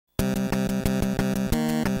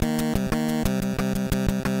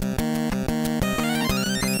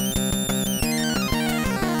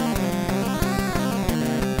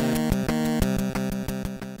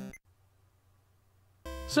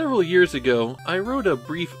Several years ago, I wrote a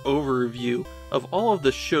brief overview of all of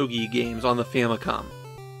the Shougi games on the Famicom.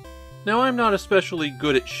 Now, I'm not especially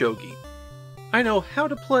good at Shougi. I know how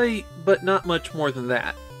to play, but not much more than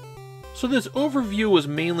that. So this overview was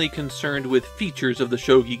mainly concerned with features of the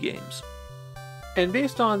Shougi games. And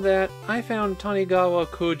based on that, I found Tanigawa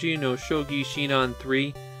Koji no Shogi Shinan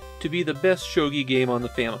III to be the best Shougi game on the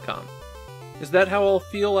Famicom. Is that how I'll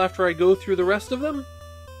feel after I go through the rest of them?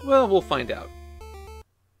 Well, we'll find out.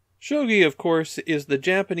 Shougi, of course, is the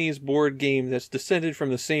Japanese board game that's descended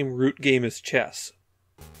from the same root game as chess.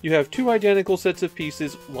 You have two identical sets of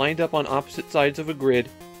pieces lined up on opposite sides of a grid.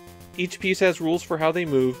 Each piece has rules for how they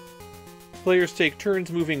move. Players take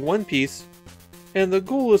turns moving one piece, and the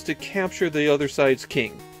goal is to capture the other side's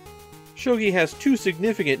king. Shougi has two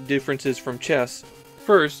significant differences from chess.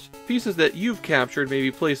 First, pieces that you've captured may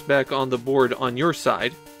be placed back on the board on your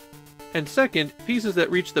side. And second, pieces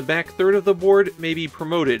that reach the back third of the board may be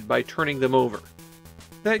promoted by turning them over.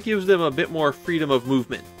 That gives them a bit more freedom of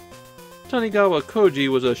movement. Tanigawa Koji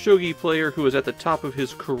was a Shougi player who was at the top of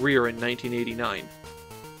his career in 1989,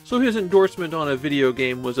 so his endorsement on a video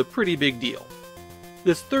game was a pretty big deal.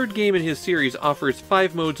 This third game in his series offers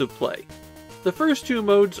 5 modes of play. The first 2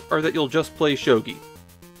 modes are that you'll just play Shougi.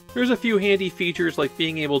 There's a few handy features like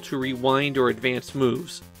being able to rewind or advance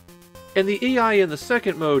moves. And the AI in the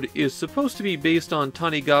second mode is supposed to be based on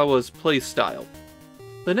Tanigawa's playstyle.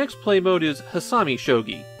 The next play mode is Hasami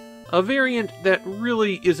Shougi, a variant that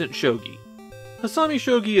really isn't Shougi. Hasami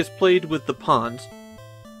Shougi is played with the pawns,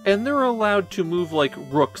 and they're allowed to move like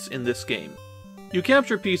rooks in this game. You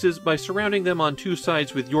capture pieces by surrounding them on 2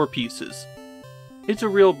 sides with your pieces. It's a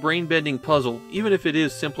real brain-bending puzzle, even if it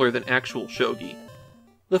is simpler than actual Shougi.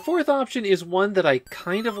 The fourth option is one that I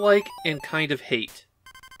kind of like and kind of hate.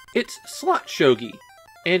 It's slot Shougi,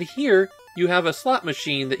 and here you have a slot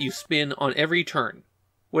machine that you spin on every turn.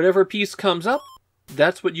 Whatever piece comes up,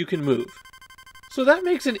 that's what you can move. So that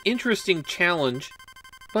makes an interesting challenge,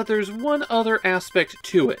 but there's one other aspect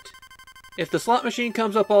to it. If the slot machine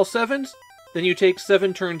comes up all 7s, then you take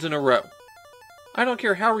 7 turns in a row. I don't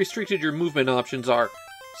care how restricted your movement options are,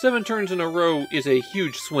 7 turns in a row is a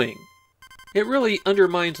huge swing. It really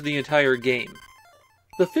undermines the entire game.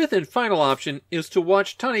 The fifth and final option is to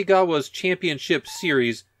watch Tanigawa's Championship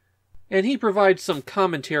series, and he provides some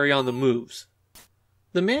commentary on the moves.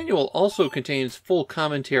 The manual also contains full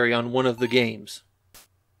commentary on one of the games.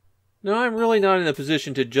 Now, I'm really not in a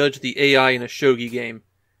position to judge the AI in a Shougi game,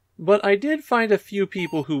 but I did find a few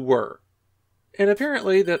people who were. And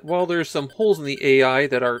apparently that while there's some holes in the AI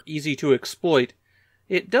that are easy to exploit,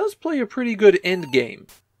 it does play a pretty good endgame.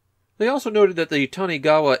 They also noted that the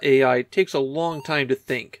Tanigawa AI takes a long time to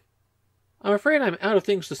think. I'm afraid I'm out of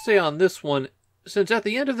things to say on this one, since at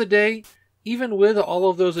the end of the day, even with all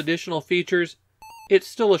of those additional features, it's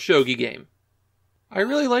still a Shougi game. I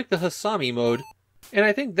really like the Hasami mode, and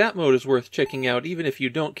I think that mode is worth checking out even if you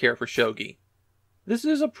don't care for Shougi. This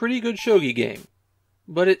is a pretty good Shougi game,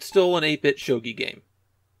 but it's still an 8-bit Shougi game.